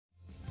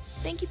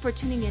Thank you for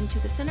tuning in to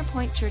the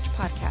Centerpoint Church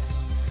podcast.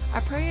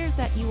 Our prayer is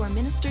that you are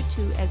ministered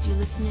to as you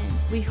listen in.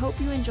 We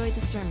hope you enjoy the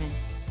sermon.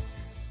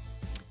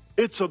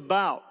 It's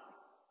about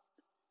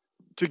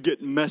to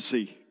get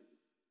messy.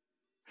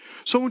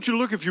 So I want you to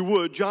look, if you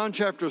would, John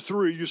chapter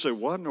 3. You say,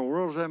 what in the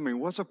world does that mean?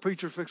 What's a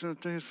preacher fixing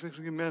to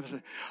get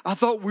messy? I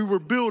thought we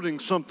were building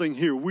something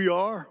here. We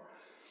are.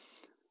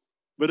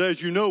 But as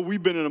you know,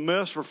 we've been in a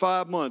mess for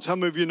 5 months. How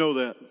many of you know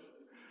that?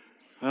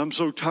 I'm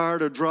so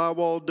tired of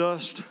drywall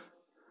dust.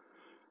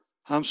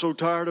 I'm so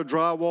tired of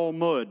drywall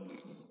mud.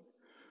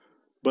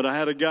 But I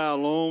had a guy a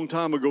long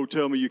time ago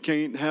tell me you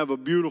can't have a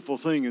beautiful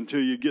thing until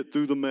you get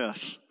through the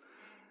mess.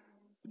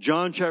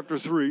 John chapter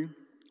 3,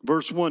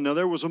 verse 1. Now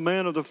there was a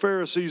man of the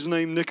Pharisees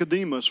named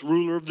Nicodemus,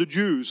 ruler of the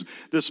Jews.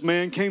 This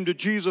man came to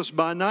Jesus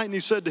by night, and he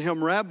said to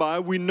him, Rabbi,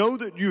 we know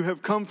that you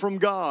have come from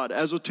God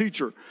as a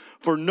teacher,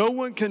 for no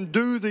one can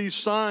do these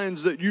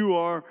signs that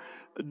you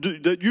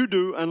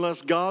do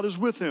unless God is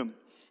with him.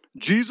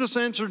 Jesus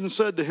answered and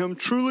said to him,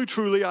 Truly,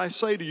 truly, I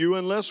say to you,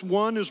 unless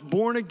one is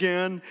born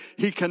again,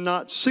 he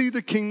cannot see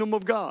the kingdom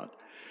of God.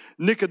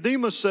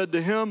 Nicodemus said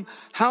to him,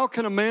 How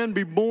can a man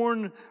be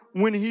born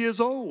when he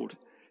is old?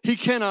 He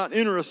cannot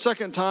enter a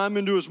second time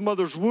into his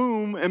mother's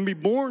womb and be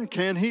born,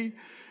 can he?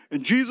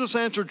 And Jesus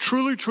answered,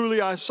 Truly, truly,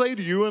 I say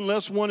to you,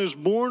 unless one is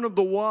born of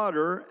the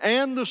water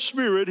and the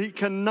Spirit, he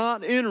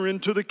cannot enter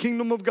into the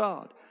kingdom of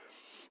God.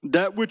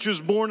 That which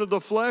is born of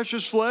the flesh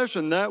is flesh,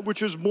 and that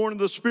which is born of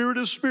the Spirit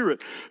is spirit.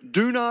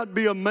 Do not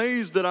be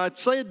amazed that I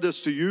said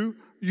this to you.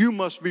 You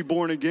must be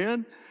born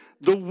again.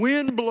 The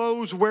wind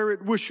blows where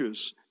it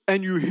wishes,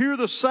 and you hear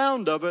the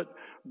sound of it,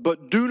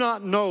 but do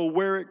not know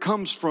where it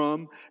comes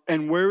from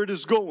and where it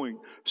is going.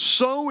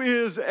 So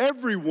is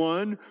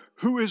everyone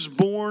who is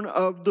born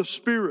of the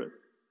Spirit.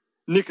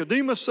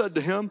 Nicodemus said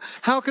to him,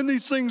 How can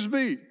these things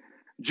be?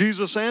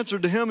 Jesus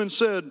answered to him and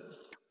said,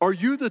 Are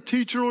you the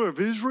teacher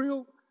of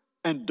Israel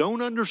and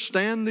don't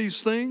understand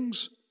these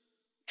things?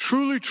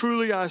 Truly,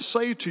 truly, I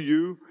say to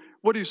you,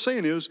 what he's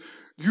saying is,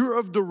 you're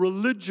of the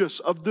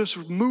religious of this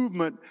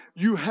movement.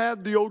 You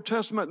have the Old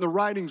Testament and the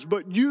writings,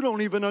 but you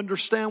don't even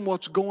understand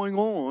what's going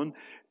on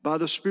by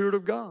the Spirit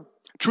of God.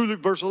 Truly,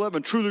 verse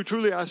 11, truly,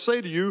 truly, I say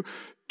to you,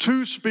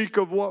 we speak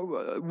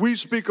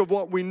of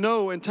what we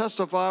know and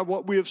testify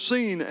what we have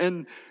seen,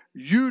 and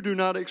you do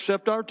not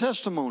accept our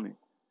testimony.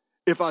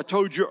 If I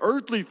told you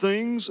earthly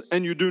things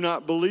and you do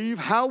not believe,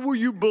 how will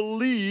you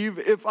believe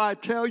if I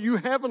tell you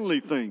heavenly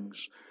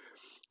things?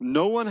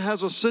 No one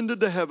has ascended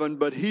to heaven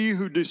but he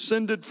who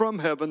descended from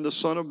heaven, the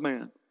Son of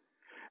Man.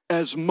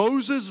 As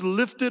Moses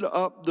lifted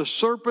up the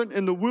serpent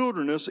in the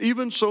wilderness,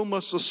 even so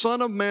must the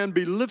Son of Man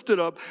be lifted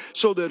up,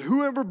 so that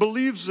whoever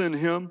believes in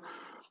him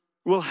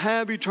will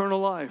have eternal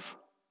life.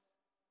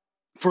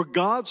 For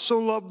God so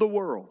loved the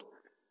world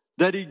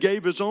that he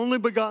gave his only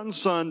begotten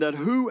Son, that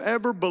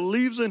whoever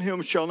believes in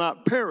him shall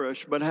not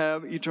perish, but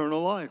have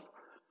eternal life.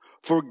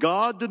 For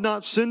God did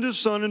not send his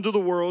Son into the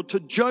world to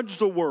judge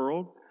the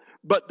world,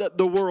 but that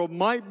the world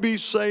might be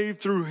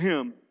saved through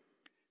him.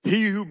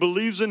 He who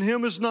believes in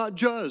him is not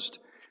judged.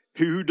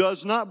 He who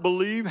does not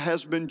believe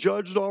has been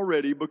judged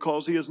already,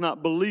 because he has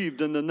not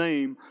believed in the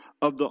name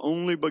of the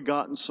only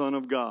begotten Son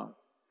of God.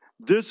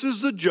 This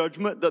is the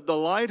judgment, that the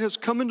light has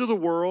come into the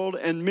world,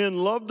 and men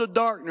love the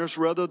darkness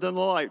rather than the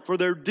light, for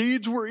their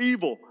deeds were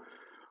evil.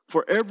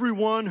 For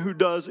everyone who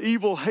does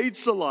evil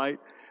hates the light,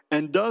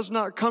 and does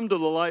not come to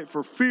the light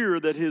for fear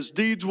that his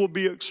deeds will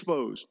be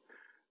exposed.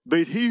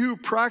 But he who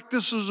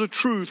practices the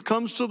truth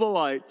comes to the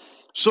light,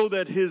 so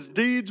that his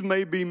deeds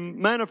may be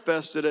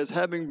manifested as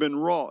having been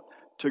wrought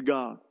to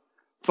God.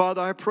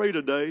 Father, I pray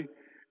today,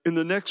 in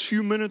the next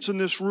few minutes in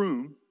this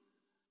room,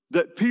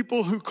 that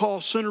people who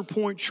call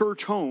Centerpoint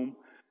Church home,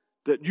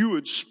 that you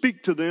would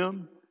speak to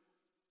them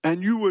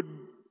and you would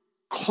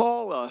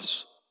call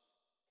us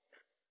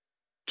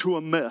to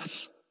a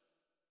mess.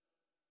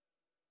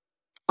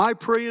 I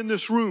pray in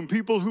this room,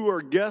 people who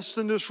are guests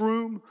in this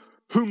room,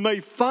 who may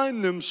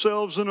find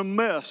themselves in a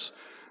mess,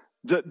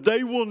 that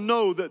they will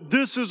know that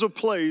this is a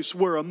place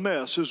where a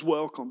mess is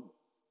welcome.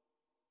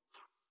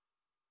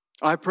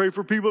 I pray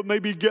for people that may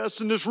be guests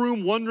in this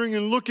room wondering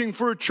and looking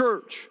for a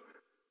church,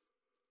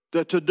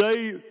 that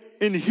today,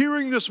 in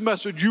hearing this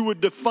message, you would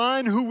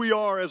define who we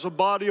are as a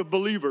body of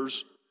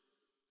believers,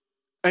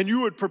 and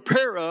you would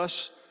prepare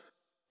us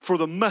for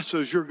the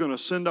message you're going to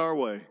send our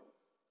way.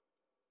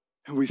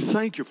 And we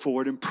thank you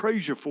for it and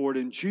praise you for it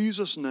in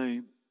Jesus'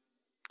 name.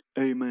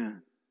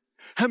 Amen.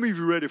 How many of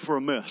you are ready for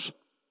a mess?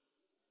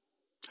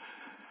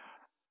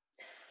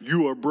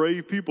 You are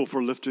brave people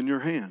for lifting your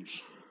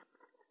hands.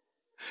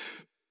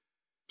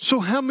 So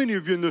how many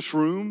of you in this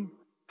room,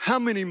 how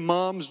many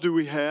moms do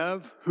we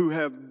have who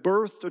have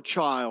birthed a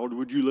child?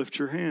 Would you lift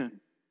your hand?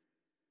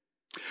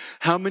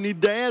 How many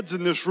dads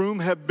in this room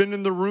have been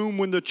in the room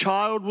when the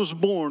child was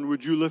born?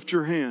 Would you lift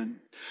your hand?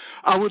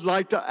 I would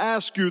like to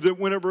ask you that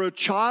whenever a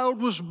child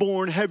was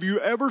born, have you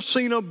ever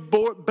seen a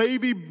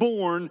baby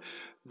born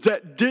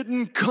that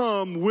didn't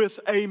come with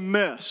a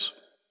mess?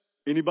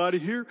 Anybody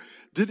here?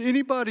 Did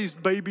anybody's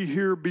baby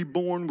here be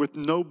born with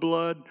no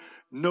blood,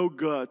 no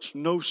guts,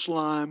 no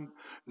slime,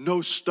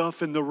 no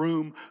stuff in the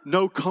room,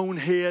 no cone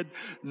head,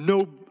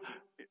 no...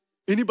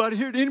 Anybody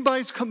here?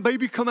 Anybody's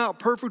baby come out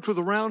perfect with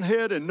a round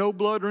head and no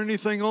blood or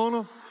anything on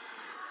them?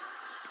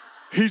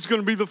 He's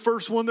going to be the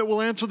first one that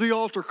will answer the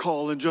altar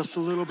call in just a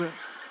little bit.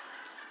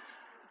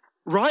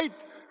 Right?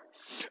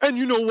 And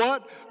you know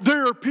what?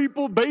 There are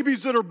people,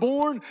 babies that are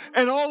born,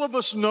 and all of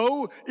us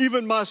know,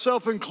 even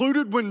myself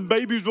included, when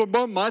babies were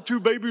born, my two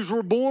babies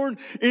were born,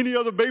 any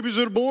other babies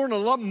that are born,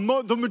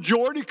 the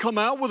majority come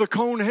out with a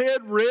cone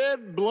head,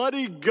 red,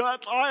 bloody,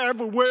 guts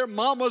everywhere,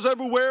 mamas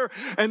everywhere,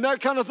 and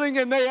that kind of thing,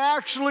 and they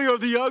actually are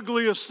the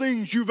ugliest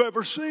things you've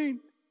ever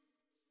seen.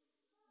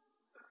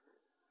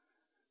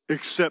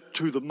 Except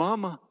to the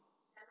mama.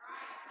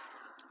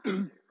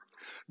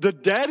 The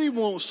daddy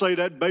won't say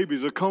that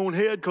baby's a cone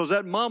head because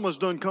that mama's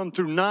done come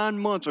through 9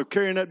 months of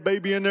carrying that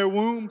baby in their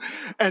womb,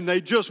 and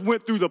they just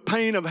went through the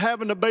pain of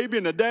having the baby,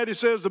 and the daddy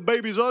says the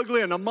baby's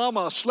ugly, and the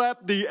mama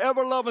slapped the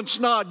ever-loving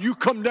snot. You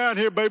come down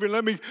here, baby,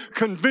 let me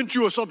convince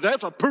you of something.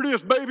 That's the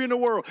prettiest baby in the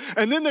world.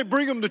 And then they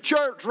bring them to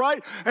church,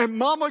 right? And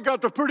mama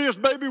got the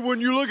prettiest baby. When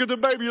you look at the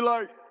baby, you're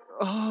like,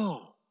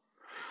 oh.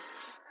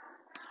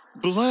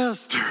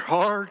 Bless their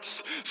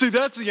hearts. See,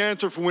 that's the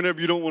answer for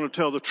whenever you don't want to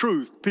tell the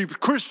truth. People,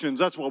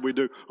 Christians, that's what we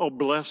do. Oh,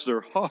 bless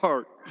their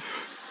heart.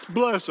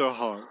 Bless their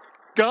heart.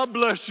 God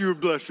bless you,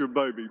 bless your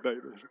baby.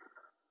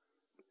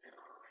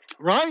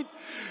 Right?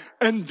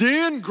 And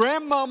then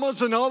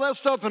grandmamas and all that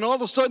stuff, and all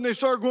of a sudden they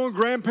start going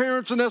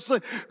grandparents, and that's the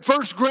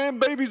first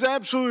grandbaby's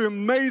absolutely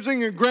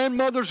amazing, and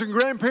grandmothers and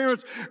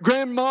grandparents,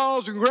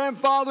 grandmas and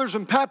grandfathers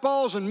and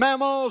papas and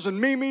mamas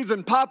and mimis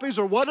and poppies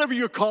or whatever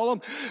you call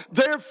them.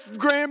 Their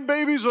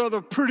grandbabies are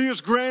the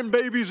prettiest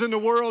grandbabies in the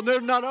world.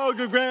 They're not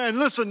ugly and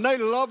listen, they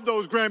love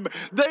those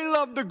grandbabies. They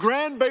love the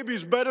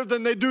grandbabies better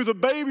than they do the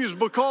babies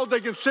because they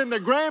can send the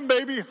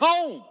grandbaby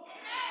home.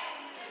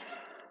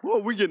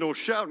 Well, we get no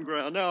shouting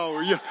ground now,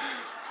 are you?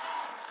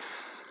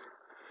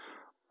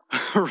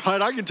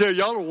 Right, I can tell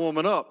y'all are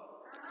warming up.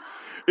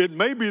 It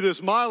may be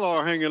this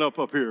mylar hanging up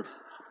here.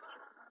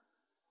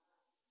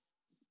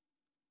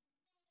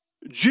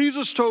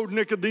 Jesus told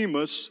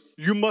Nicodemus,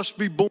 you must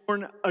be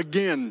born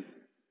again.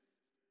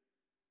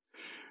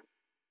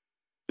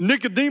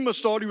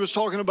 Nicodemus thought he was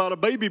talking about a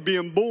baby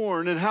being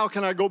born, and how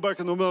can I go back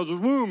in the mother's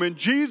womb? And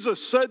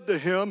Jesus said to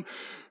him,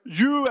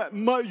 you've got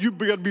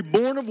to be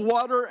born of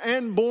water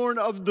and born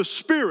of the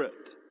Spirit.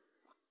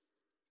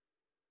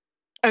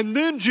 And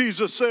then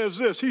Jesus says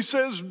this. He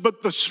says,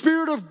 but the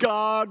Spirit of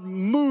God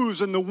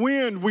moves, and the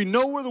wind, we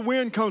know where the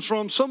wind comes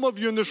from. Some of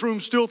you in this room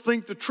still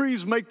think the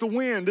trees make the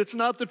wind. It's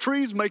not the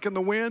trees making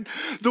the wind.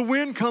 The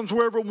wind comes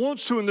wherever it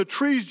wants to, and the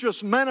trees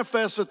just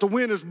manifest that the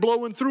wind is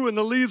blowing through and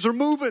the leaves are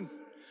moving.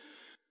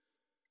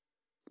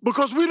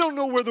 Because we don't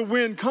know where the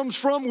wind comes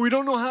from. We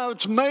don't know how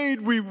it's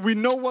made. We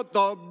know what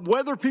the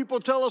weather people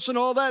tell us and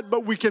all that,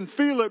 but we can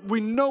feel it. We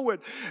know it.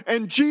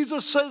 And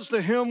Jesus says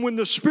to him, when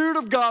the Spirit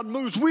of God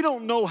moves, we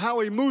don't know how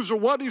he moves or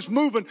what he's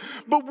moving,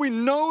 but we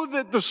know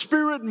that the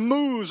Spirit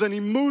moves, and he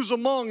moves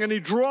among, and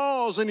he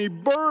draws, and he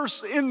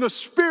births in the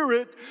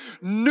Spirit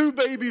new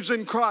babies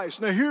in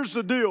Christ. Now here's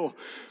the deal.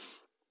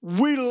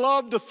 We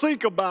love to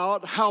think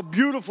about how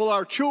beautiful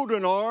our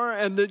children are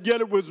and that yet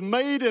it was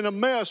made in a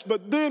mess,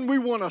 but then we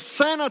want to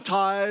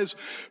sanitize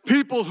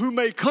people who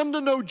may come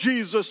to know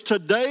Jesus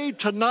today,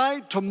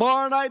 tonight,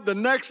 tomorrow night, the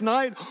next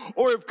night,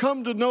 or have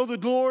come to know the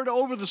Lord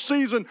over the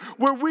season,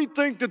 where we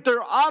think that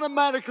they're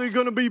automatically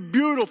going to be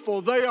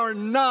beautiful. They are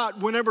not.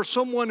 Whenever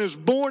someone is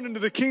born into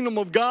the kingdom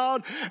of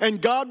God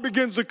and God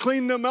begins to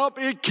clean them up,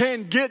 it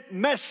can get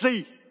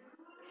messy.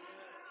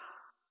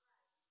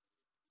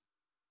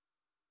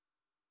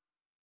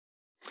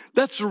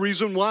 That's the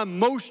reason why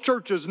most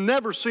churches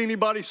never see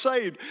anybody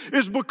saved,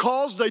 is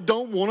because they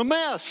don't want a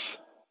mess.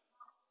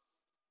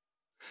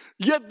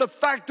 Yet the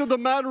fact of the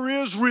matter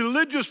is,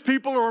 religious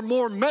people are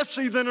more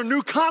messy than a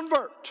new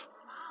convert.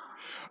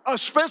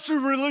 Especially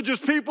religious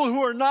people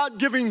who are not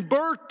giving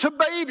birth to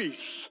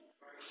babies.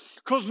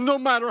 Because no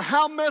matter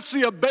how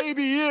messy a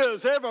baby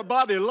is,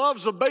 everybody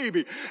loves a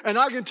baby. And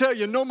I can tell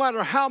you, no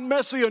matter how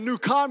messy a new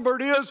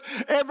convert is,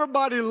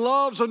 everybody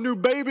loves a new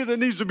baby that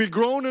needs to be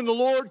grown in the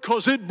Lord,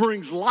 because it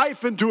brings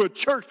life into a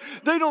church.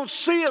 They don't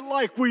see it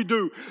like we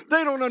do.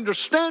 They don't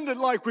understand it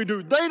like we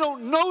do. They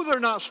don't know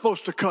they're not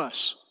supposed to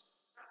cuss.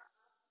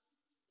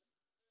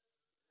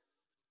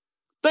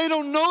 They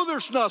don't know they're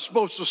not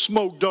supposed to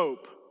smoke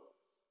dope.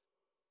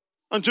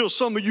 Until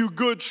some of you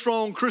good,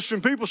 strong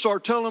Christian people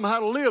start telling them how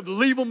to live.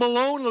 Leave them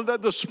alone and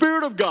let the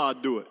Spirit of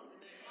God do it.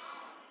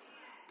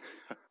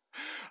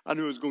 I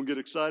knew it was going to get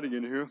exciting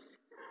in here.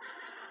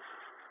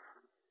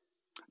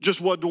 Just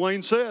what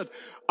Dwayne said.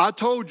 I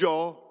told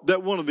y'all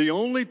that one of the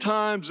only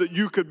times that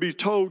you could be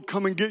told,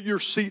 come and get your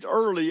seat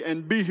early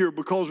and be here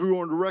because we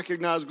wanted to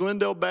recognize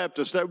Glendale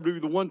Baptist, that would be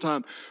the one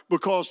time.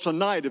 Because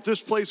tonight, if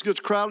this place gets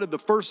crowded, the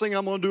first thing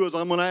I'm going to do is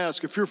I'm going to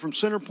ask, if you're from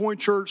Center Point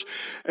Church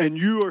and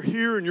you are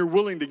here and you're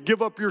willing to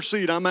give up your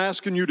seat, I'm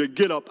asking you to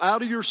get up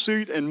out of your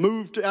seat and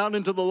move out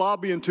into the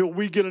lobby until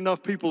we get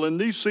enough people in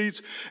these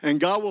seats, and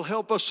God will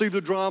help us see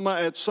the drama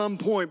at some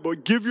point.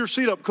 But give your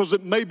seat up, because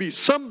it may be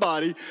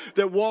somebody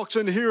that walks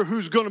in here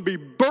who's going to be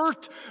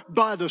birthed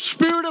by the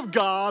Spirit of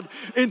God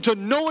into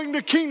knowing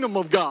the kingdom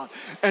of God.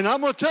 And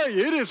I'm going to tell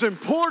you, it is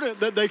important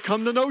that they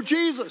come to know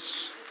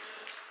Jesus.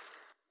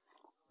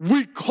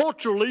 We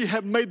culturally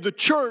have made the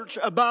church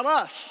about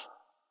us.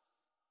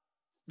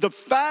 The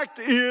fact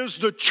is,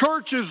 the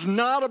church is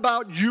not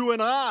about you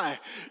and I.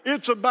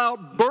 It's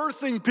about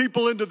birthing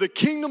people into the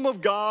kingdom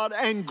of God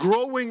and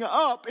growing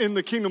up in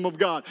the kingdom of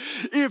God.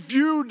 If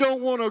you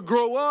don't want to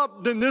grow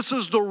up, then this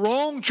is the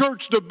wrong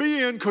church to be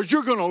in, because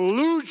you're going to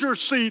lose your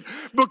seat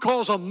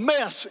because a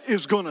mess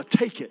is going to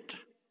take it.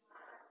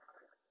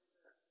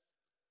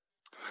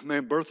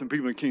 Man, birthing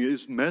people in the kingdom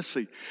is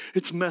messy.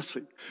 It's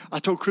messy. I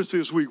told Christy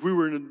this week,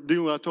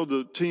 I told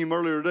the team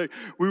earlier today,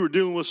 we were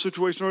dealing with a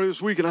situation earlier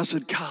this week, and I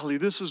said, golly,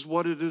 this is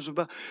what it is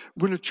about.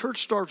 When a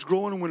church starts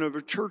growing, and whenever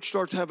a church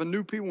starts having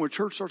new people, when a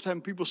church starts having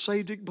people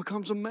saved, it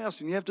becomes a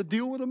mess, and you have to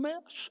deal with a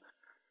mess.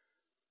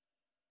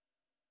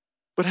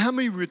 But how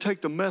many would take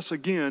the mess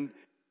again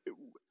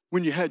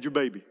when you had your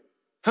baby?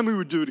 How many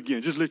would do it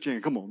again? Just lift your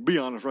hand. Come on, be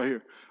honest right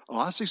here. Oh,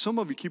 I see some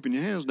of you keeping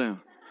your hands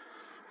down.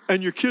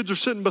 And your kids are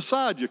sitting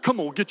beside you. Come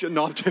on, get you.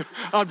 No,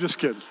 I'm just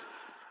kidding.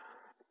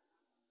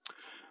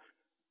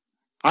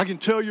 I can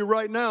tell you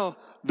right now,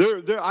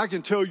 I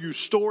can tell you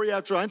story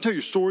after I can tell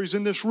you stories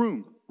in this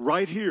room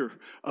right here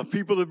of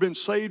people that have been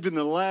saved in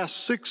the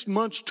last 6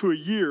 months to a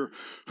year,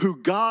 who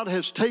God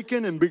has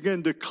taken and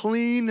begun to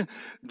clean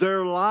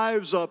their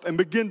lives up and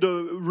begin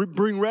to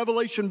bring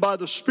revelation by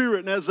the Spirit.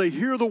 And as they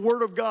hear the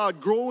Word of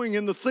God, growing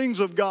in the things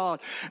of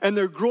God, and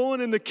they're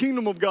growing in the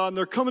kingdom of God, and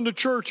they're coming to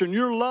church, and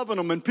you're loving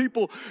them, and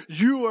people,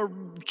 you are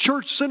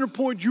Church Center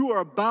Point, you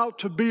are about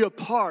to be a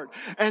part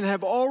and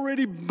have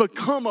already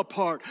become a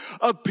part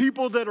of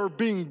people that are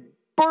being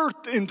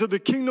birthed into the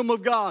kingdom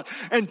of God.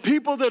 And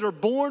people that are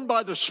born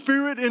by the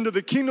Spirit into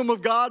the kingdom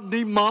of God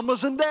need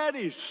mamas and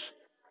daddies.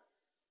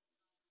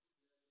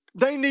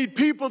 They need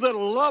people that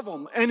will love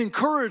them and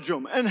encourage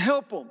them and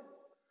help them.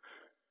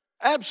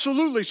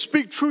 Absolutely.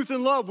 Speak truth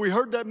in love. We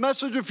heard that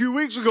message a few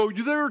weeks ago.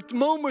 There are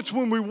moments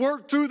when we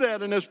work through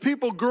that, and as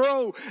people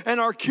grow and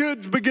our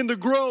kids begin to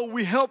grow,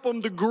 we help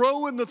them to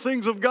grow in the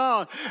things of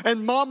God.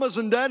 And mamas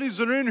and daddies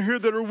that are in here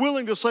that are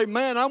willing to say,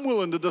 man, I'm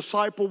willing to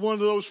disciple one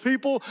of those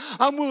people.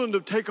 I'm willing to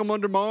take them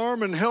under my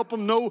arm and help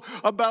them know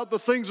about the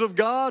things of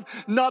God,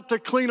 not to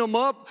clean them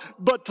up,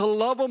 but to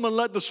love them and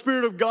let the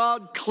Spirit of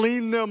God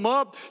clean them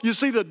up. You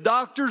see, the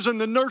doctors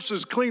and the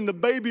nurses clean the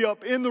baby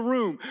up in the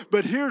room.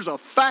 But here's a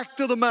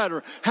fact of the matter.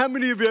 How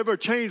many of you ever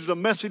changed a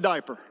messy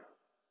diaper?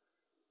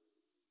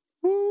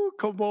 Woo,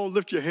 come on,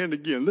 lift your hand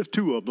again. Lift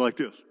two of them like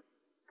this.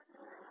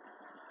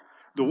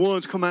 The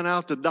ones coming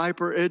out the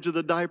diaper, edge of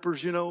the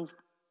diapers, you know.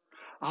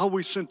 I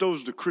always sent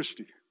those to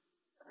Christy.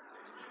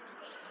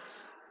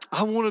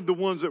 I wanted the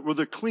ones that were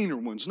the cleaner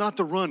ones, not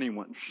the runny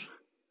ones.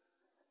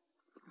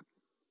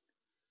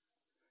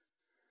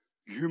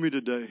 You hear me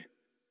today?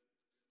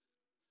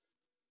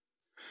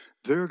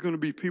 There are going to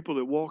be people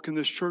that walk in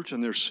this church,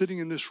 and they're sitting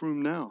in this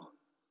room now,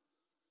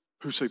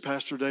 who say,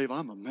 Pastor Dave,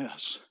 I'm a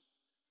mess,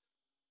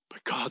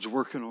 but God's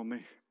working on me.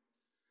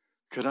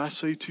 Could I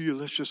say to you,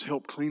 let's just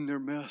help clean their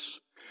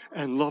mess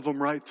and love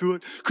them right through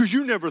it? Because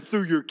you never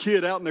threw your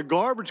kid out in the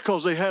garbage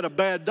because they had a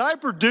bad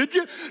diaper, did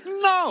you?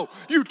 No,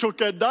 you took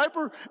that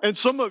diaper, and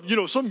some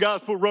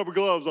guys put rubber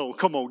gloves on.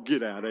 Come on,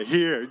 get out of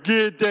here.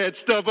 Get that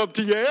stuff up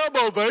to your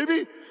elbow,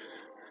 baby.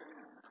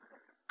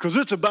 Because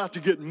it's about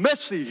to get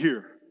messy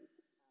here.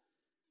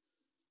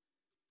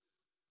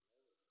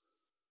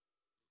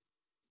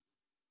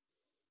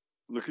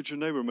 Look at your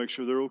neighbor, make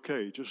sure they're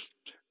okay.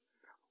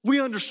 We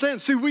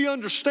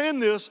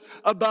understand this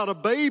about a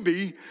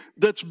baby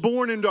that's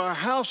born into our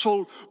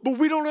household, but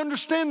we don't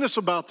understand this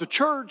about the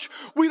church.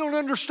 We don't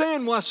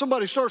understand why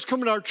somebody starts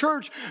coming to our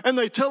church and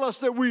they tell us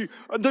that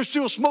they're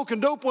still smoking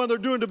dope while they're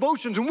doing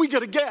devotions, and we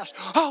get a gasp.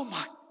 Oh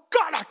my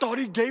God, I thought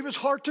he gave his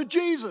heart to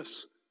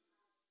Jesus.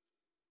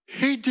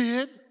 He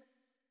did.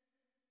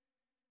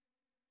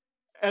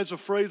 As a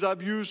phrase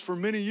I've used for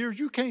many years,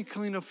 you can't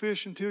clean a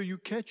fish until you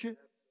catch it.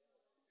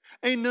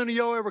 Ain't none of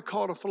y'all ever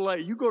caught a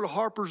fillet. You go to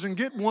Harper's and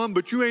get one,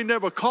 but you ain't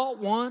never caught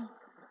one.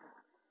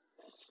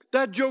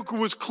 That joker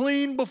was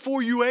clean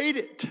before you ate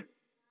it.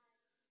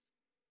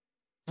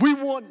 We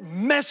want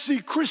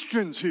messy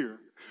Christians here.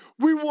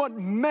 We want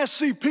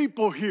messy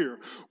people here.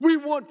 We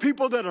want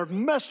people that are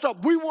messed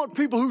up. We want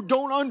people who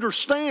don't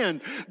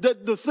understand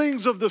that the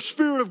things of the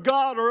Spirit of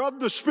God are of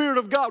the Spirit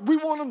of God. We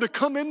want them to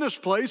come in this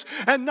place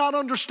and not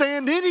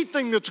understand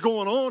anything that's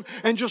going on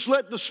and just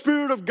let the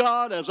Spirit of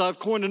God, as I've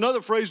coined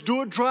another phrase,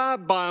 do a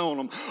drive-by on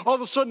them. All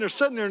of a sudden they're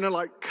sitting there and they're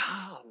like,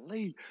 golly.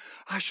 golly,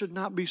 I should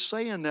not be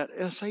saying that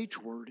SH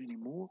word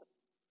anymore.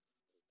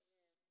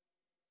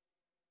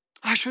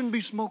 I shouldn't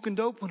be smoking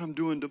dope when I'm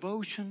doing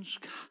devotions.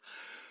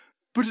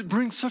 But it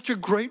brings such a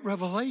great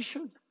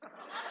revelation.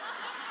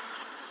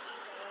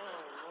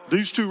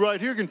 These two right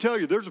here can tell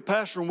you, there's a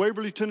pastor in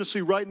Waverly,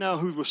 Tennessee right now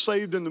who was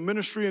saved in the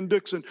ministry in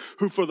Dixon,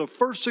 who for the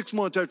first 6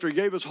 months after he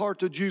gave his heart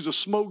to Jesus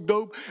smoked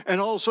dope, and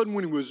all of a sudden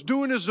when he was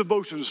doing his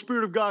devotion, the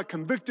Spirit of God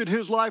convicted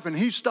his life and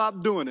he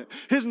stopped doing it.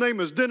 His name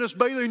is Dennis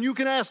Bailey, and you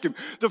can ask him.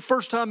 The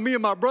first time me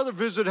and my brother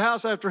visited the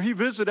house after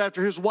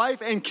his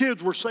wife and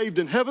kids were saved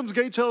in Heaven's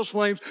Gates, Hell's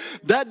Flames,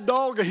 that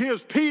dog of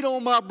his peed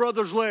on my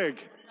brother's leg.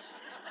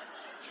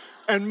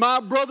 And my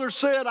brother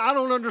said, I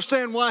don't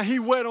understand why he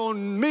wet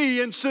on me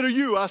instead of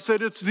you. I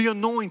said, it's the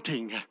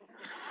anointing.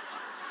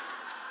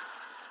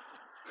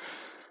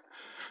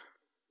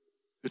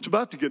 It's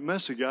about to get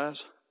messy,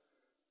 guys.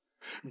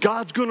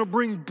 God's going to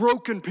bring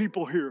broken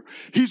people here.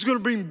 He's going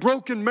to bring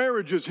broken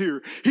marriages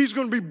here. He's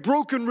going to be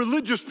broken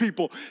religious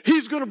people.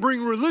 He's going to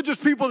bring religious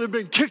people that have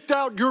been kicked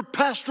out. Your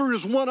pastor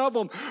is one of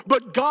them.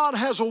 But God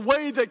has a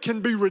way that can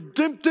be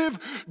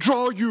redemptive,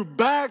 draw you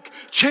back,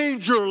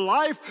 change your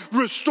life,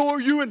 restore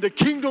you into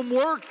kingdom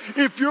work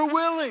if you're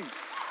willing.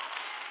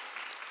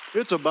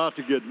 It's about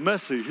to get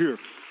messy here.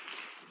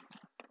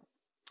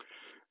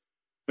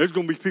 There's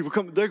going to be people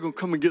coming, they're going to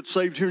come and get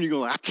saved here, and you're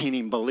going, I can't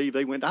even believe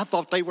they went. I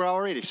thought they were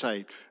already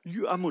saved.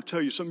 I'm going to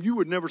tell you something. You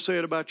would never say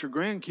it about your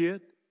grandkid.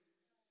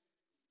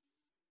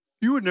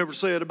 You would never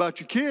say it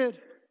about your kid.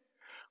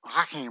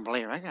 I can't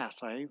believe I got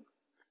saved.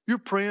 You're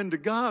praying to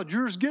God.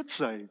 Yours gets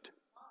saved.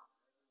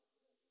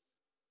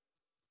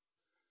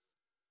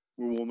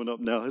 We're warming up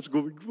now. It's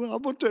going to be, well,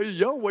 I'm going to tell you,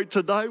 y'all wait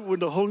tonight when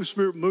the Holy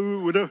Spirit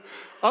moves.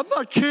 I'm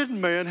not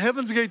kidding, man.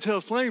 Heaven's Gates,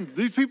 Hell's Flames.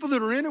 These people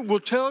that are in it will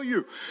tell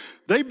you.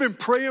 They've been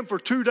praying for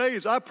 2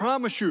 days. I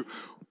promise you.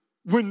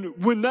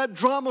 When that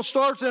drama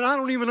starts, and I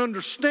don't even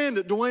understand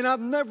it, Dwayne,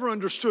 I've never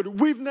understood it.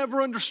 We've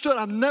never understood.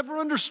 I've never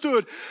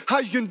understood how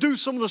you can do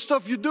some of the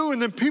stuff you do,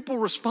 and then people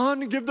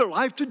respond and give their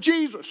life to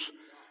Jesus.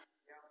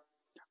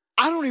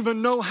 I don't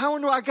even know how.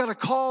 I got a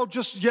call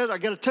just yet. I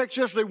got a text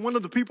yesterday. One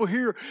of the people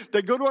here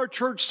that go to our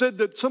church said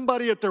that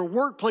somebody at their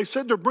workplace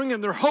said they're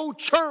bringing their whole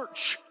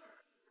church.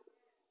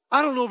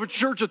 I don't know if it's a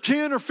church of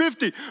 10 or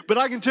 50, but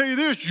I can tell you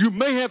this. You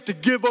may have to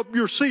give up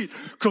your seat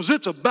because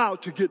it's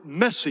about to get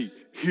messy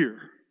here.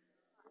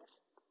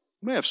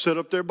 You may have to sit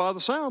up there by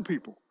the sound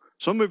people.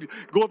 Some of you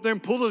go up there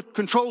and pull the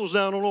controls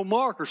down on old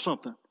Mark or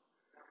something.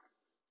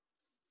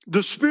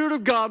 The Spirit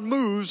of God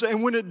moves,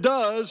 and when it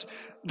does,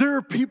 there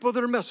are people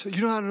that are messy.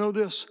 You know how to know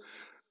this?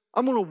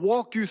 I'm going to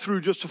walk you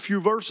through just a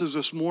few verses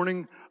this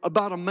morning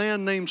about a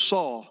man named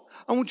Saul.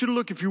 I want you to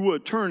look, if you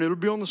would, turn. It'll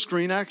be on the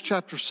screen, Acts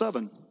chapter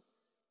 7.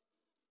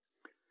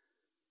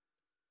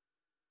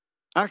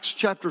 Acts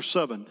chapter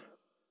 7,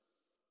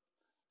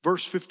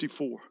 verse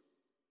 54.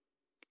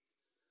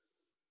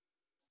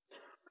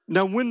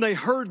 Now when they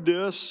heard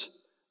this,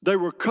 they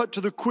were cut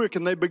to the quick,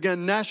 and they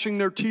began gnashing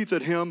their teeth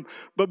at him.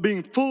 But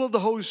being full of the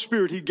Holy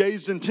Spirit, he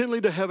gazed intently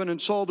to heaven and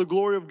saw the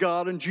glory of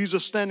God and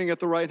Jesus standing at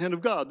the right hand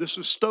of God. This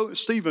is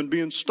Stephen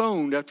being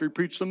stoned after he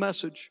preached the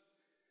message.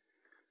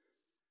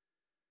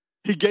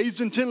 He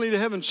gazed intently to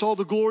heaven, saw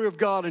the glory of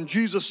God and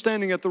Jesus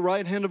standing at the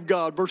right hand of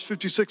God. Verse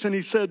 56, and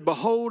he said,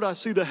 Behold, I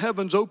see the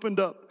heavens opened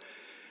up,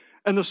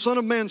 and the Son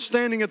of Man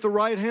standing at the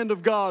right hand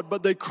of God.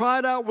 But they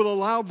cried out with a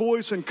loud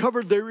voice and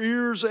covered their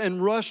ears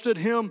and rushed at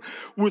him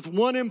with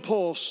one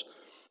impulse.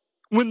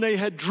 When they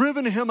had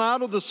driven him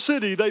out of the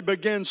city, they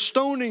began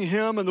stoning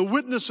him, and the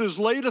witnesses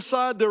laid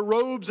aside their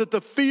robes at the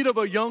feet of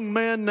a young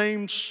man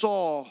named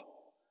Saul.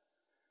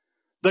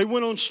 They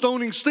went on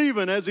stoning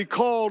Stephen as he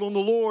called on the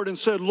Lord and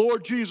said,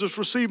 Lord Jesus,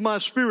 receive my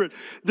spirit.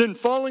 Then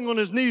falling on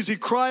his knees, he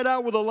cried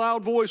out with a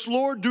loud voice,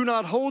 Lord, do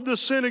not hold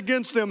this sin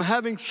against them.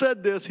 Having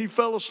said this, he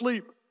fell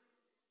asleep.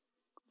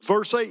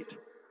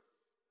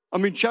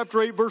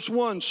 Chapter 8, verse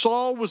 1.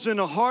 Saul was in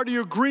a hearty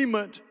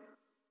agreement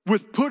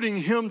with putting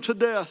him to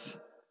death.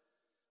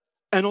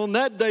 And on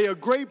that day, a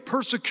great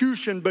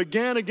persecution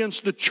began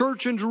against the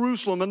church in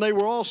Jerusalem, and they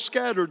were all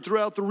scattered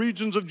throughout the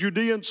regions of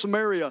Judea and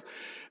Samaria,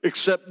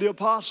 except the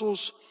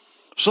apostles.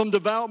 Some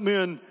devout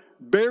men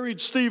buried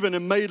Stephen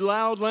and made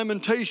loud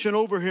lamentation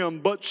over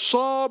him. But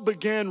Saul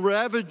began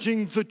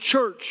ravaging the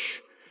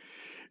church,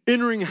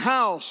 entering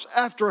house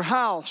after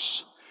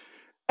house,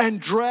 and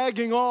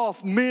dragging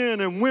off men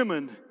and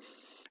women,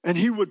 and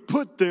he would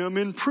put them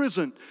in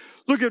prison.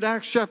 Look at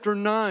Acts chapter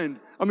 9,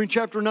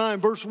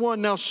 verse 1.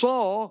 Now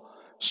Saul,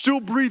 still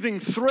breathing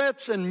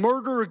threats and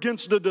murder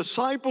against the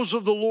disciples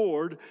of the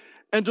Lord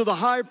and to the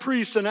high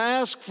priest, and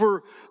asked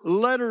for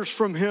letters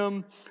from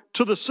him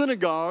to the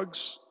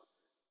synagogues,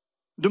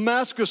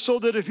 Damascus, so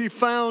that if he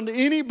found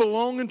any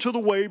belonging to the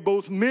way,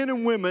 both men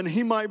and women,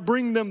 he might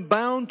bring them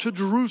bound to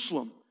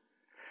Jerusalem.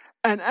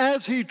 And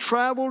as he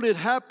traveled, it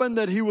happened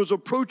that he was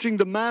approaching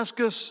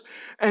Damascus,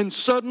 and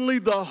suddenly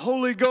the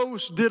Holy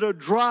Ghost did a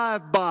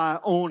drive-by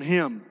on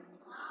him.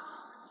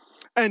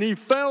 And he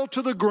fell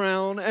to the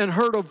ground and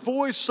heard a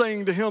voice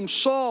saying to him,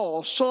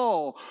 Saul,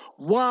 Saul,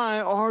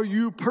 why are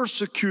you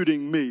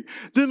persecuting me?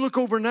 Then look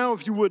over now,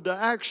 if you would, to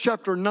Acts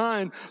chapter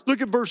 9.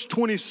 Look at verse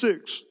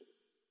 26.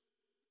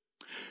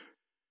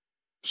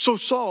 So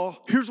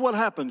Saul, here's what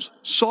happens.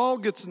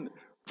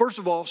 First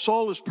of all,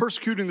 Saul is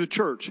persecuting the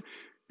church.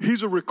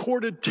 He's a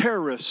recorded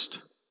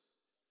terrorist.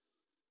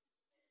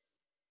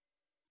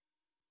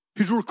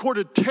 He's a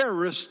recorded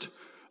terrorist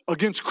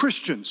against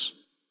Christians.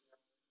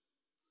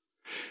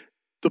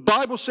 The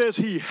Bible says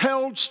he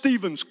held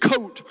Stephen's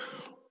coat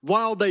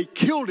while they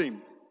killed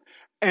him,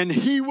 and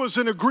he was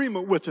in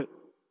agreement with it.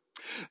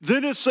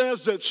 Then it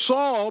says that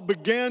Saul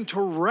began to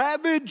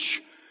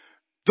ravage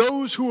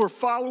those who were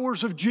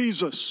followers of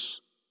Jesus.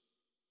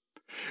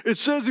 It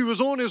says he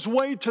was on his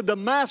way to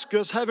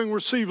Damascus, having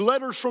received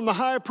letters from the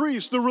high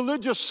priest, the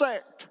religious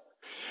sect.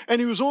 And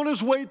he was on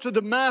his way to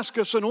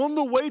Damascus, and on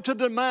the way to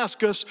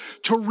Damascus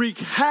to wreak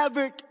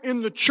havoc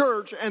in the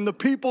church and the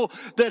people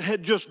that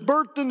had just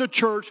birthed in the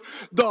church,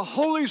 the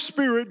Holy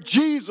Spirit,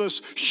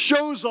 Jesus,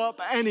 shows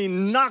up and he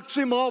knocks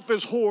him off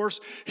his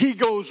horse. He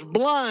goes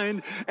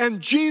blind,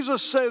 and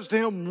Jesus says to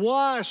him,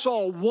 Why,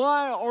 Saul,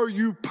 why are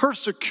you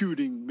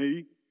persecuting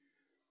me?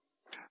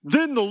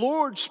 Then the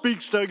Lord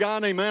speaks to a guy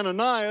named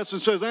Ananias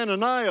and says,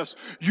 Ananias,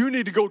 you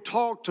need to go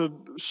talk to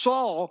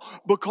Saul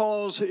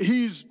because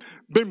he's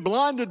been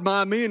blinded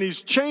by me and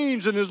he's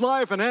changed in his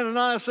life. And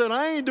Ananias said,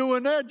 I ain't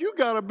doing that. You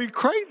got to be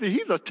crazy.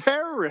 He's a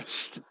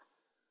terrorist.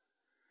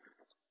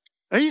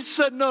 He's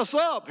setting us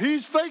up.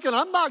 He's faking.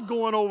 I'm not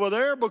going over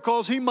there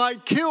because he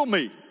might kill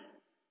me.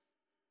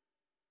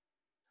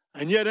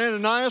 And yet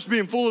Ananias,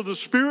 being full of the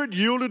Spirit,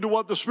 yielded to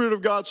what the Spirit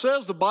of God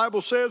says. The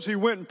Bible says he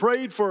went and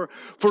prayed for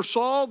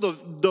Saul.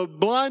 The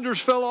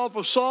blinders fell off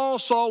of Saul.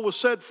 Saul was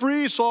set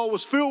free. Saul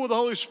was filled with the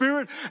Holy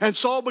Spirit. And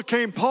Saul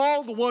became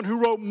Paul, the one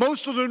who wrote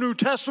most of the New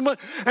Testament.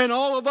 And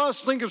all of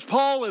us think of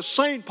Paul as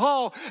St.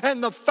 Paul.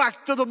 And the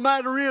fact of the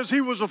matter is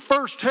he was the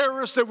first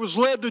terrorist that was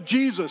led to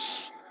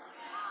Jesus.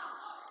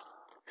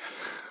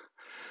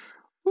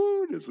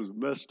 Ooh, this is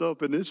messed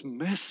up and it's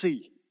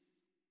messy.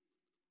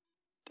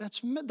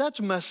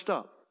 That's messed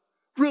up.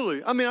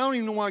 Really. I mean, I don't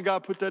even know why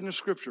God put that in the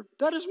scripture.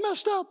 That is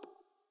messed up.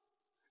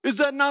 Is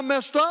that not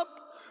messed up?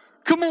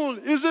 Come on,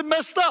 is it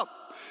messed up?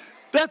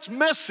 That's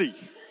messy.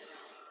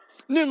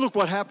 And then look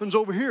what happens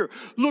over here.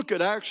 Look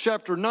at Acts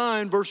chapter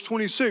 9, verse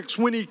 26.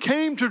 When he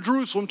came to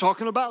Jerusalem,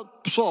 talking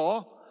about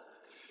Saul,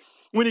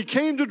 when he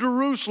came to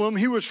Jerusalem,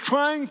 he was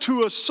trying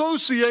to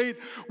associate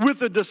with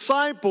the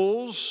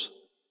disciples,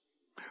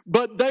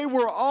 but they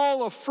were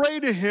all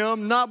afraid of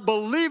him, not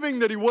believing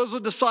that he was a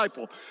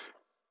disciple.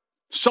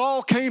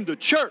 Saul came to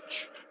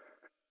church.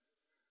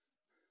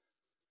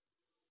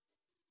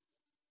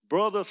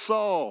 Brother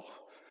Saul,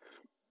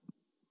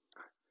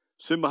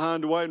 sitting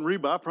behind Dwight and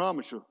Reba, I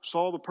promise you,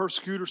 Saul the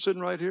persecutor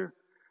sitting right here,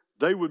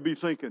 they would be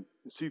thinking,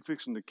 is he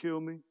fixing to kill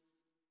me?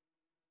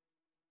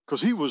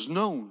 Because he was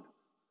known.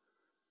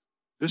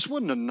 This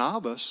wasn't a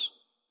novice.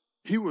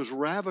 He was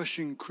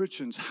ravishing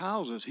Christians'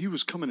 houses. He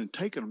was coming and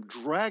taking them,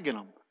 dragging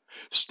them.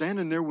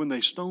 Standing there when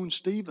they stoned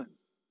Stephen.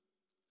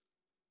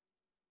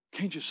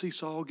 Can't you see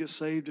Saul get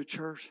saved at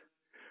church?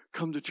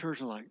 Come to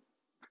church and like,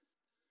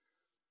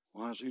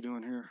 why is he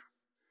doing here?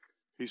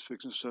 He's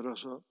fixing to set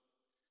us up.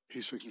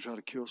 He's fixing to try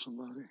to kill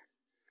somebody.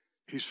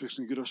 He's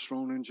fixing to get us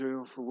thrown in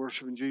jail for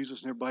worshiping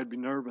Jesus, and everybody'd be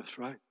nervous,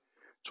 right?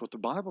 That's what the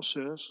Bible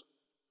says.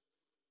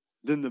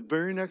 Then the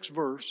very next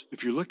verse,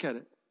 if you look at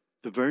it,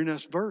 the very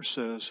next verse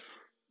says,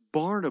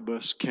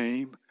 Barnabas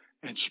came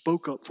and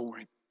spoke up for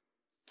him.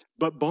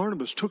 But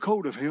Barnabas took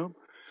hold of him,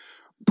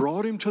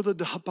 brought him to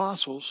the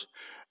apostles,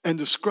 and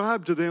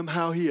described to them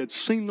how he had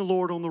seen the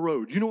Lord on the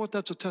road. You know what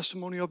that's a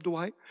testimony of,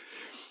 Dwight?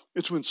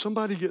 It's when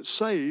somebody gets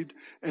saved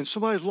and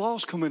somebody's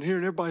lost come in here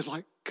and everybody's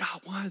like,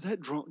 God, why did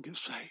that drunk get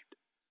saved?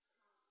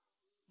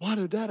 Why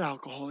did that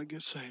alcoholic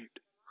get saved?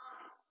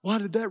 Why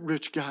did that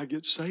rich guy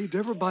get saved?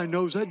 Everybody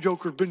knows that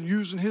joker's been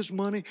using his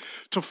money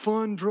to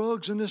fund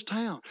drugs in this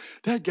town.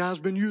 That guy's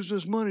been using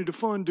his money to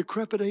fund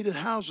decrepitated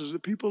houses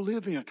that people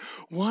live in.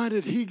 Why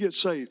did he get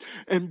saved?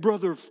 And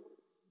Brother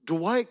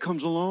Dwight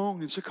comes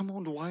along and said, come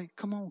on, Dwight,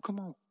 come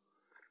on.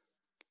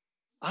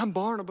 I'm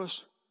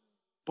Barnabas.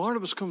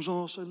 Barnabas comes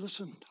on and said,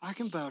 listen, I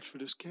can vouch for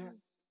this cat.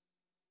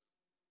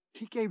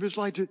 He gave his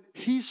life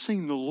he's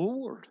seen the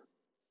Lord.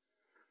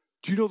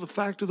 Do you know the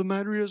fact of the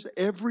matter is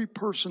every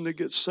person that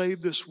gets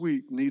saved this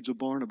week needs a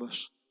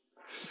Barnabas.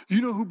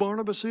 You know who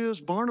Barnabas is?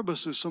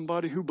 Barnabas is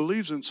somebody who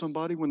believes in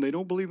somebody when they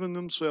don't believe in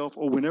themselves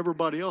or when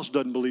everybody else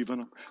doesn't believe in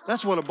them.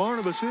 That's what a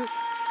Barnabas is.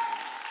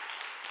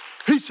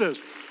 He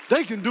says,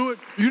 they can do it.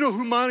 You know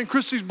who mine and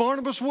Christy's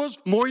Barnabas was?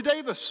 Maury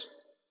Davis.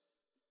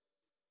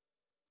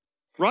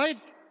 Right?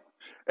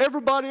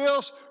 Everybody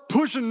else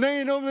pushing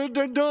name over it,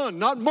 they're done.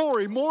 Not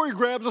Maury. Maury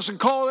grabs us and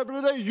calls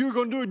every day. You're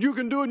going to do it. You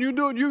can do it. You can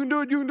do it. You can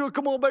do it. You can do it.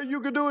 Come on, baby. You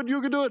can do it.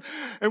 You can do it.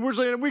 And we're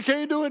saying, we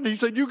can't do it. And he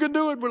said, you can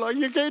do it. We're like,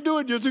 you can't do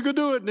it. Yes, you can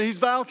do it. And he's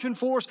vouching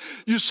for us.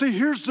 You see,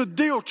 here's the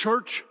deal,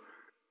 church.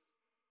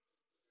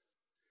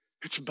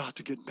 It's about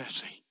to get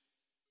messy.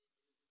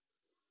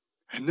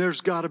 And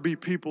there's got to be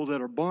people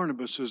that are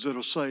Barnabases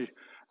that'll say,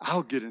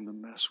 I'll get in the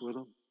mess with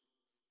them.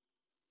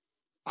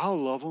 I'll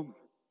love them.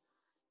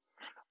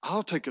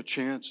 I'll take a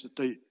chance that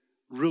they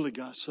really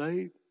got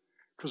saved.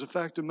 Because the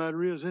fact of the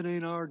matter is, it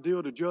ain't our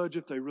deal to judge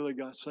if they really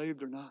got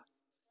saved or not.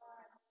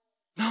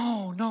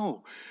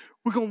 No.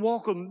 We're going to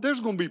walk them. There's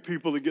going to be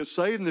people that get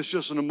saved, and it's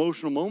just an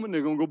emotional moment.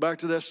 They're going to go back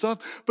to that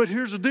stuff. But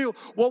here's the deal.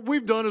 What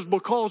we've done is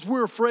because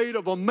we're afraid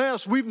of a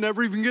mess, we've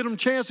never even given them a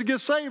chance to get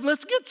saved.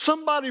 Let's get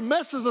somebody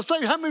messes to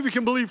save. How many of you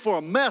can believe for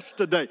a mess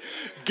today?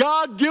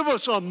 God, give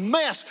us a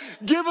mess.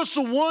 Give us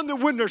the one that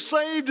when they're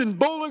saved in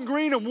Bowling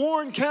Green and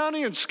Warren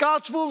County and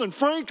Scottsville and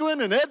Franklin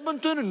and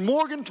Edmonton and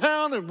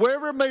Morgantown and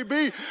wherever it may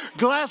be,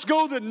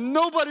 Glasgow, that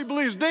nobody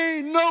believes. There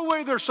ain't no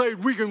way they're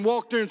saved. We can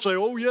walk there and say,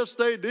 oh, yes,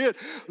 they did.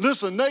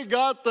 Listen, they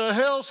got the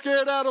hell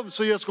scared out of them.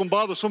 See, it's going to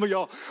bother some of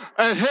y'all.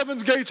 At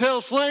Heaven's Gates,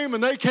 Hell's Flame,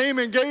 and they came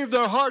and gave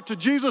their heart to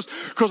Jesus,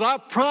 because I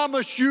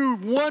promise you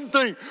one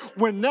thing.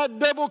 When that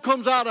devil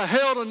comes out of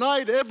hell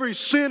tonight, every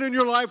sin in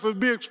your life will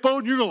be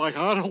exposed. You're like,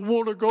 I don't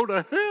want to go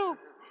to hell.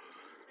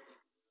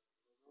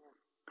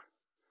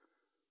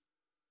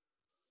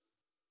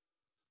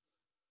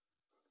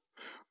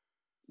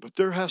 But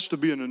there has to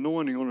be an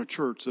anointing on a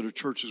church that a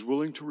church is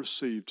willing to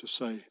receive to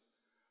say,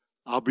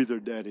 I'll be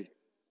their daddy.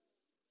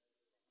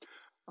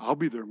 I'll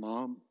be their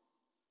mom.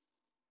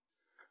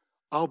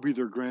 I'll be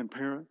their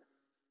grandparent.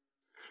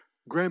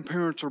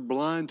 Grandparents are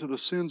blind to the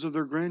sins of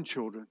their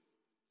grandchildren.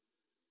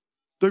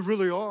 They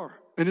really are.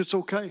 And it's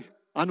okay.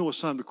 I know it's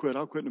time to quit.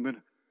 I'll quit in a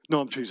minute.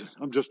 No, I'm teasing.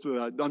 I'm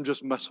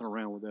just messing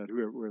around with that.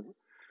 Whoever.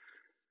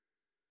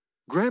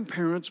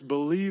 Grandparents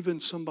believe in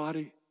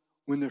somebody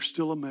when they're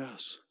still a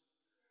mess.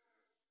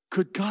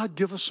 Could God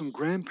give us some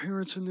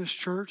grandparents in this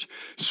church,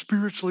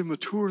 spiritually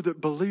mature, that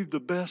believe the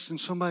best in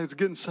somebody that's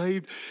getting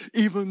saved,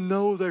 even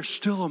though they're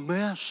still a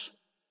mess?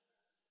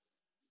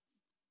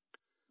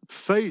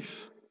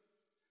 Faith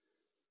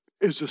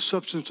is the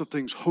substance of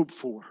things hoped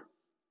for,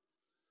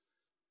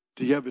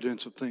 the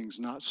evidence of things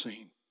not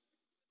seen.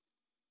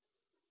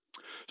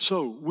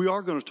 So we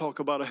are going to talk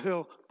about a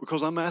hell,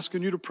 because I'm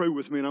asking you to pray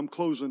with me, and I'm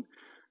closing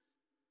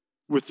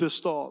with this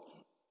thought.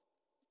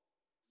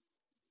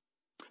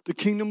 The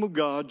kingdom of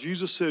God,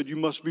 Jesus said, you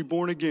must be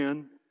born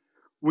again.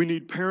 We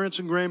need parents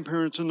and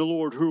grandparents in the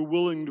Lord who are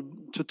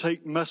willing to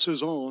take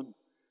messes on.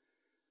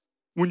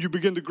 When you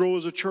begin to grow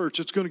as a church,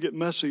 it's going to get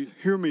messy.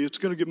 Hear me, it's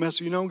going to get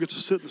messy. You don't get to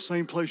sit in the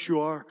same place you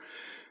are.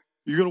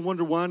 You're going to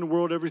wonder why in the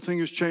world everything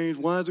has changed.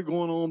 Why is it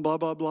going on? Blah,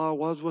 blah, blah.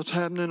 What's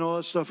happening? All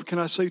that stuff. Can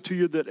I say to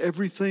you that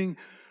everything,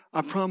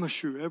 I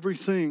promise you,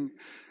 everything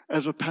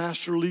as a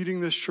pastor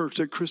leading this church,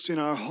 that Christy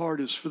and our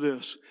heart is for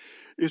this.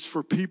 It's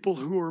for people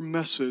who are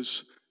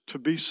messes to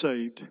be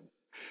saved,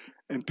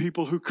 and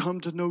people who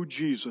come to know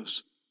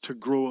Jesus to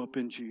grow up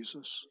in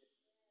Jesus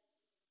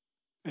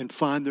and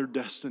find their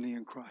destiny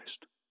in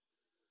Christ.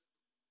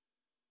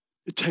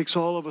 It takes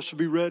all of us to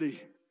be ready.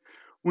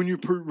 When you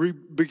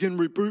begin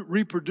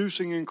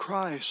reproducing in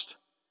Christ,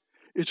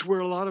 it's where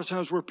a lot of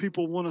times where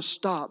people want to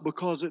stop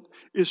because it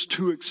is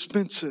too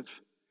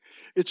expensive.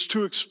 It's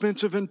too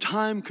expensive and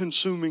time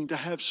consuming to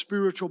have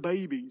spiritual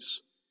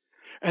babies.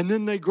 And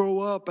then they grow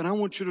up, and I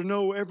want you to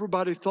know,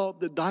 everybody thought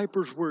that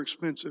diapers were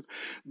expensive.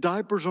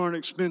 Diapers aren't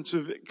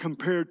expensive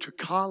compared to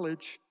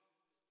college.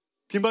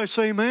 Can anybody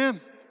say amen?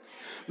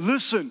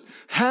 Listen,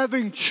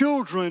 having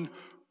children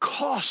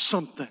costs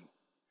something.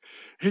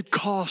 It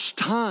costs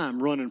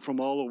time running from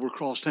all over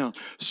across town.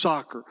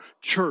 Soccer,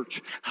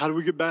 church. How do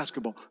we get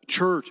basketball?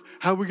 Church.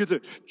 How do we get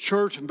to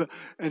church?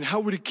 And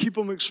how do we keep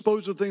them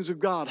exposed to things of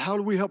God? How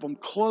do we help them?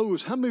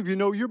 Clothes. How many of you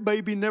know your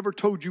baby never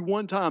told you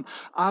one time,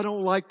 I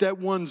don't like that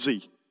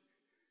onesie?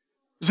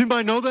 Does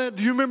anybody know that?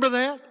 Do you remember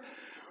that?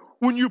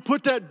 When you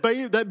put that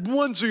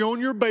onesie on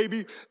your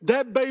baby,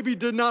 that baby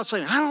did not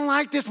say, I don't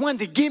like this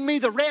onesie. Give me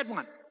the red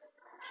one.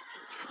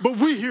 But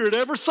we hear it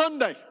every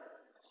Sunday.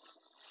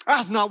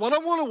 That's not what I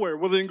want to wear.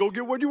 Well, then go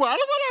get what you want. I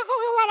don't want to go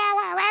get what I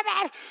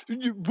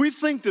want. We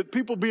think that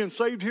people being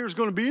saved here is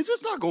going to be easy.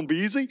 It's not going to be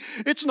easy.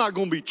 It's not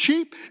going to be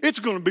cheap. It's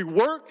going to be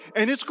work,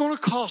 and it's going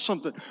to cost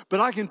something. But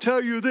I can tell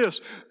you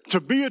this,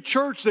 to be a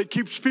church that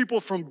keeps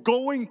people from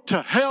going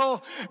to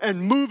hell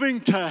and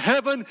moving to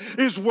heaven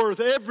is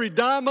worth every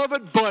dime of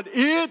it, but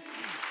it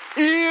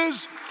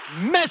is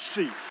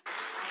messy.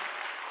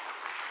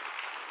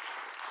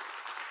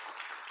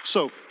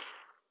 So,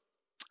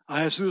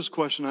 I asked you this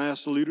question. I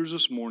asked the leaders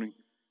this morning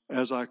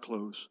as I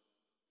close.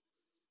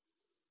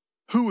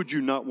 Who would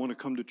you not want to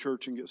come to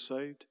church and get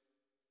saved?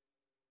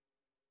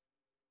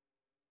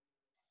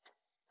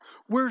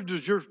 Where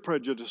does your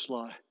prejudice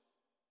lie?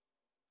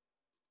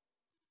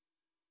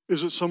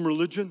 Is it some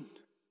religion?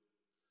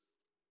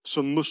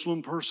 Some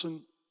Muslim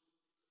person?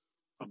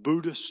 A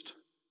Buddhist?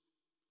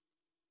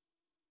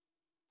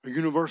 A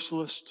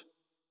Universalist?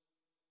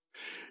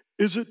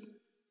 Is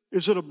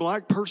it a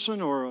black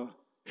person or a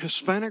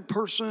Hispanic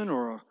person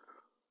or a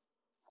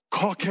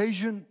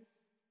Caucasian?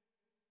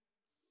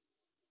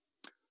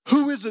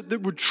 Who is it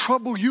that would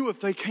trouble you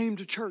if they came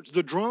to church?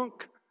 The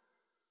drunk?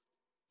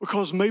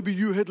 Because maybe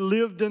you had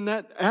lived in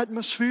that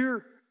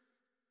atmosphere?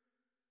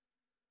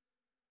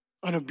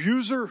 an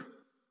abuser,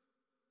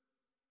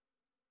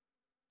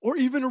 or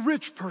even a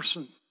rich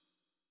person,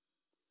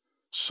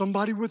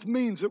 somebody with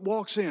means that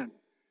walks in.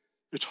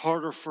 It's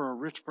harder for a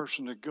rich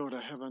person to go to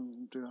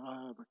heaven through the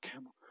eye of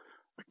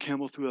a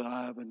camel through the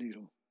eye of a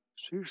needle.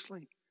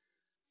 Seriously?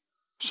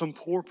 Some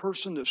poor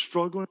person that's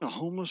struggling, a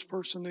homeless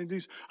person,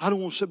 I don't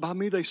want to sit by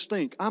me, they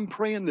stink. I'm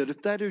praying that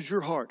if that is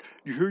your heart,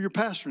 you hear your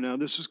pastor now,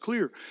 this is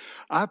clear.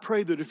 I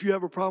pray that if you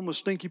have a problem with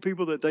stinky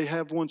people, that they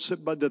have one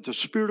sit by, that the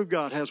Spirit of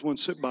God has one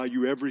sit by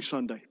you every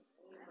Sunday.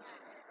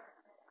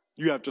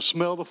 You have to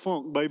smell the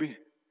funk, baby.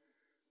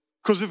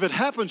 Because if it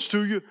happens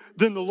to you,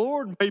 then the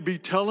Lord may be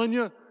telling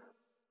you,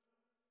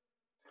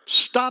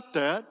 stop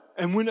that.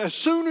 And as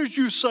soon as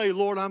you say,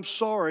 Lord, I'm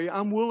sorry,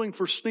 I'm willing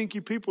for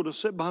stinky people to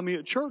sit by me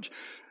at church,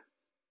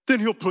 then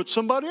He'll put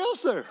somebody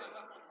else there.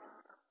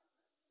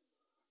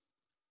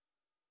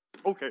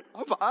 Okay,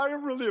 I'm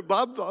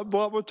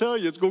going to tell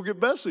you, it's going to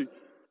get messy.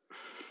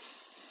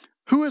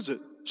 Who is it?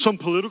 Some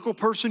political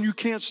person you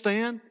can't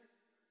stand?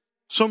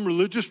 Some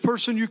religious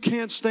person you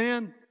can't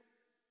stand?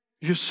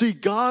 You see,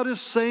 God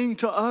is saying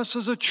to us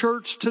as a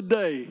church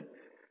today,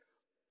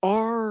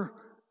 are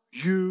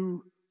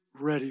you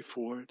ready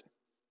for it?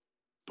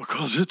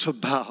 Because it's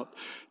about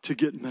to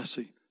get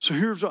messy. So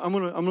I'm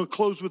going to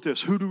close with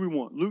this. Who do we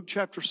want? Luke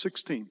chapter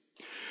 16.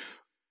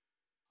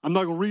 I'm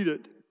not going to read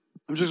it.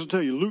 I'm just going to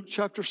tell you, Luke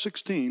chapter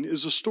 16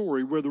 is a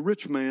story where the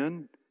rich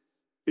man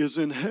is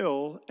in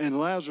hell and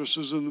Lazarus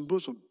is in the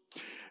bosom.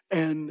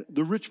 And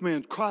the rich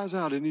man cries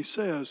out and he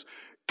says,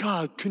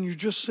 God, can you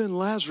just send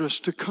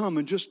Lazarus to come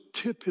and just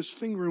tip his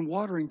finger in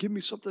water and give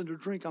me something to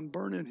drink? I'm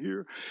burning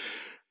here.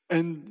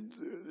 And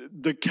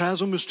the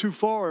chasm is too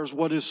far is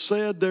what is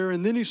said there.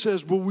 And then he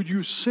says, well, would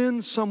you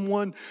send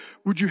someone,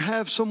 would you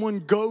have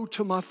someone go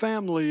to my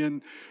family?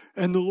 And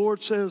the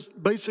Lord says,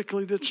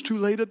 basically, that's too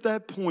late at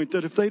that point,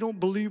 that if they don't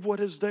believe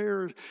what is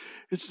there,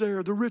 it's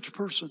there. The rich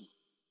person.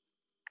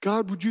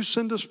 God, would you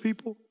send us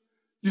people?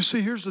 You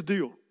see, here's the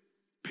deal.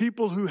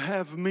 People who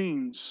have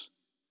means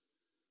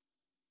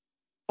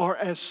are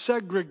as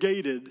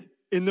segregated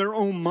in their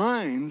own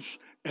minds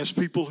as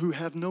people who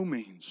have no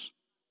means.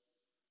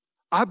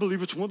 I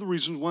believe it's one of the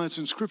reasons why it's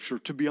in Scripture,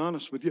 to be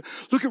honest with you.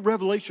 Look at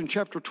Revelation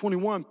chapter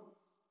 21,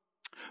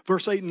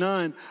 verse 8 and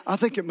 9. I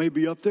think it may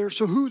be up there.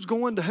 So who's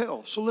going to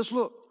hell? So let's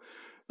look.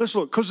 Let's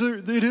look, because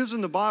it is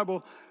in the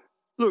Bible.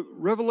 Look,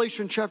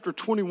 Revelation chapter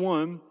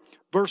 21,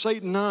 verse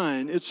 8 and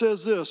 9, it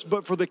says this,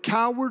 but for the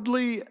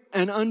cowardly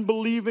and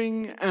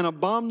unbelieving and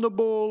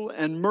abominable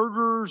and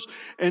murderers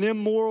and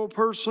immoral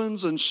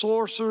persons and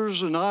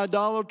sorcerers and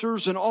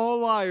idolaters and all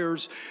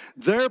liars,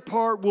 their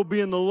part will be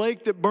in the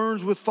lake that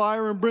burns with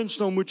fire and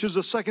brimstone, which is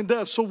the second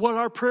death. So what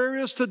our prayer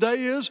is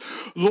today is,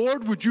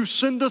 Lord, would you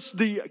send us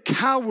the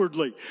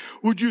cowardly?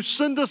 Would you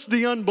send us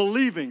the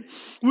unbelieving?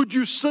 Would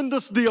you send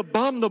us the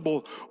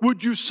abominable?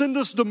 Would you send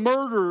us the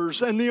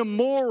murderers and the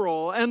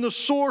immoral and the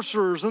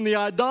sorcerers and the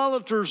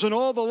idolaters and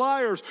all the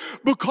liars,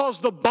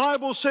 because the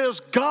Bible says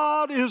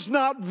God is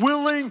not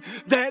willing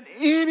that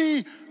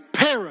any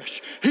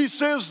perish. He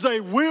says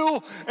they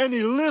will, and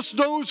He lists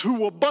those who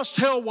will bust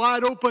hell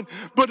wide open,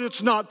 but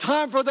it's not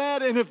time for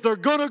that. And if they're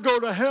going to go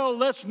to hell,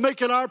 let's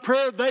make it our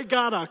prayer. They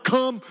got to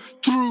come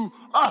through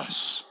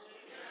us.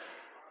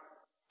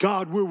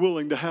 God, we're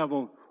willing to have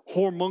a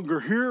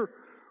whoremonger here.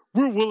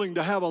 We're willing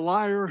to have a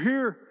liar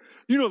here.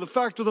 You know, the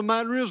fact of the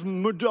matter is, a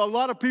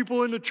lot of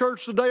people in the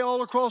church today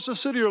all across the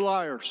city are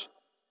liars.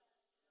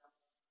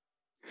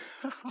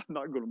 I'm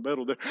not going to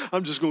meddle there.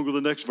 I'm just going to go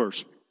to the next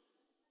verse.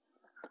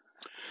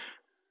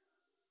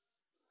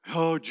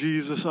 Oh,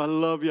 Jesus, I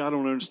love you. I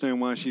don't understand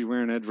why she's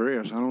wearing that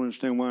dress. I don't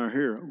understand why I'm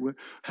here.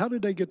 How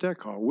did they get that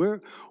car?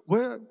 What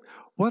are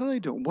they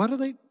doing?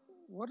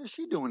 What is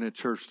she doing at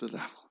church today?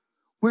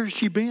 Where's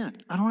she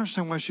been? I don't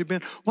understand why she's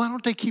been. Why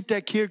don't they keep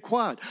that kid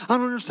quiet? I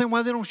don't understand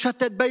why they don't shut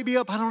that baby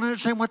up. I don't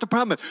understand what the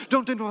problem is.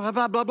 Don't they blah,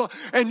 blah, blah, blah.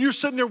 And you're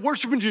sitting there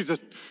worshiping Jesus.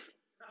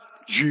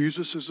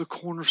 Jesus is the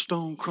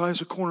cornerstone.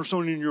 Christ is the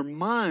cornerstone in your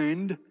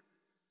mind.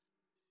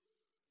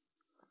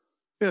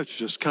 Yeah, it's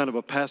just kind of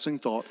a passing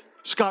thought.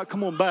 Scott,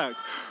 come on back.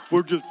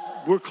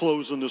 We're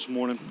closing this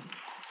morning.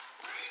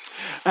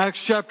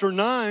 Acts chapter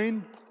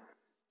 9,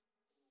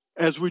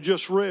 as we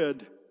just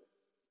read,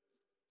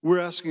 we're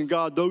asking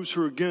God, those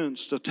who are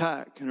against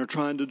attack and are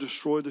trying to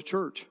destroy the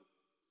church.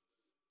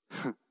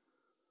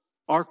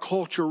 Our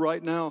culture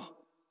right now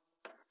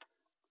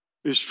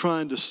is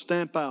trying to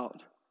stamp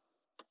out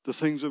the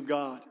things of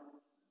God.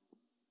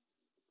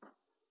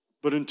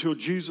 But until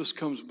Jesus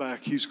comes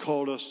back, He's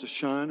called us to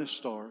shine as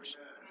stars,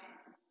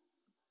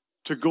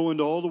 to go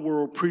into all the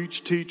world,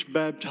 preach, teach,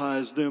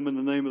 baptize them in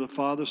the name of the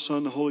Father,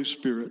 Son, the Holy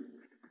Spirit,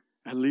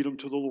 and lead them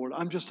to the Lord.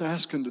 I'm just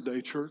asking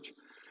today, church,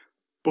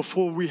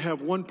 before we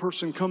have one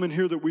person come in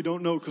here that we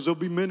don't know, because there'll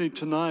be many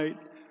tonight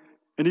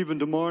and even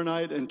tomorrow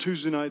night and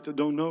Tuesday night that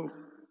don't know.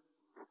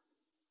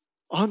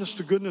 Honest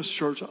to goodness,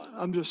 church,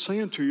 I'm just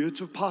saying to you,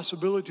 it's a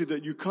possibility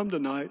that you come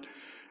tonight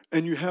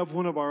and you have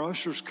one of our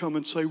ushers come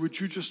and say, would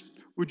you just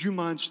Would you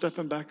mind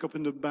stepping back up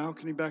in the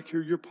balcony back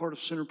here? You're part of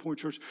Center Point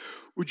Church.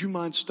 Would you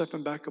mind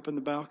stepping back up in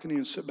the balcony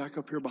and sit back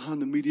up here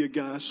behind the media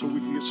guys so we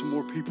can get some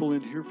more people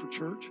in here for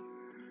church?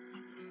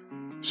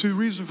 See, the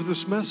reason for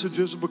this message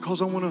is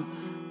because I want to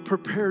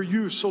prepare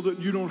you so that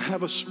you don't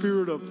have a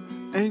spirit of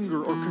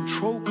anger or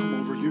control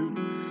come over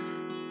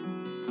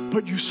you.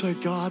 But you say,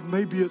 God,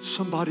 maybe it's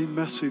somebody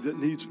messy that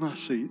needs my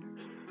seat.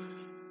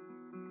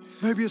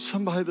 Maybe it's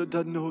somebody that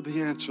doesn't know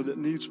the answer that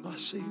needs my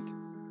seat.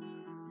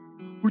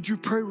 Would you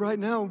pray right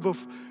now?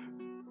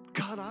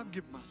 God, I'll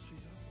give my seat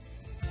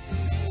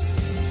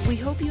up. We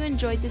hope you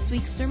enjoyed this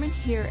week's sermon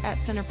here at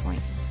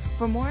Centerpoint.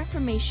 For more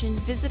information,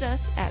 visit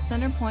us at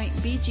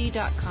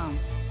centerpointbg.com.